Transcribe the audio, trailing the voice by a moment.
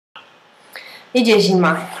Idzie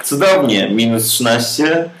zima. Cudownie, -13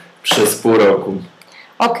 przez pół roku.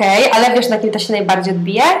 Okej, ale wiesz, na kim to się najbardziej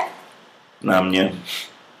odbije? Na mnie.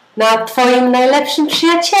 Na twoim najlepszym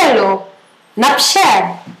przyjacielu. Na psie.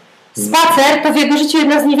 Spacer to w jego życiu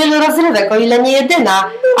jedna z niewielu rozrywek, o ile nie jedyna.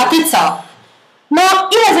 A ty co? No,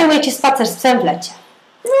 ile zajmuje ci spacer z psem w lecie?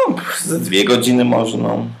 No, za 2 godziny może,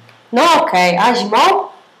 no. No okej, a zimą?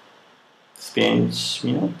 Z 5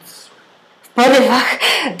 minut. W porywach.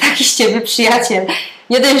 Taki z ciebie przyjaciel.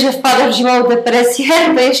 Nie dość, że wpadasz w zimową depresję,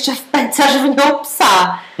 to jeszcze wpędzasz w nią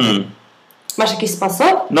psa. Masz jakiś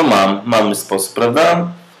sposób? No mamy sposób, prawda?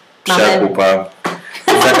 Psia Kupa.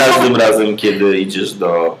 Za każdym razem, kiedy idziesz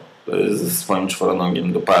ze swoim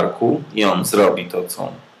czworonogiem do parku i on zrobi to, co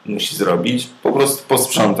musi zrobić, po prostu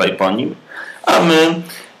posprzątaj po nim, a my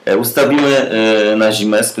ustawimy na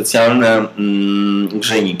zimę specjalne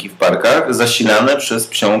grzejniki w parkach zasilane przez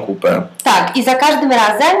psią Kupę. Tak, i za każdym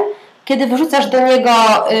razem, kiedy wyrzucasz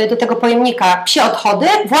do tego pojemnika psie odchody,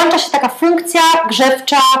 włącza się taka funkcja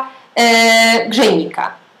grzewcza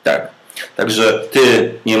grzejnika. Tak. Także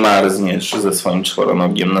ty nie marzniesz ze swoim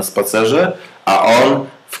czworonogiem na spacerze, a on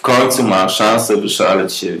w końcu ma szansę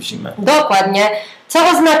wyszaleć się w zimę. Dokładnie. Co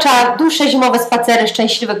oznacza dłuższe zimowe spacery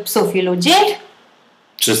szczęśliwych psów i ludzi?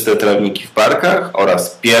 Czyste trawniki w parkach oraz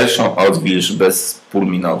pierwszą odwilż bez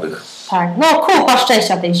pulminowych. Tak, no kupa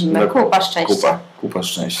szczęścia tej zimy. Kupa szczęścia. Kupa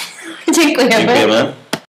szczęścia. Dziękujemy. Dziękujemy.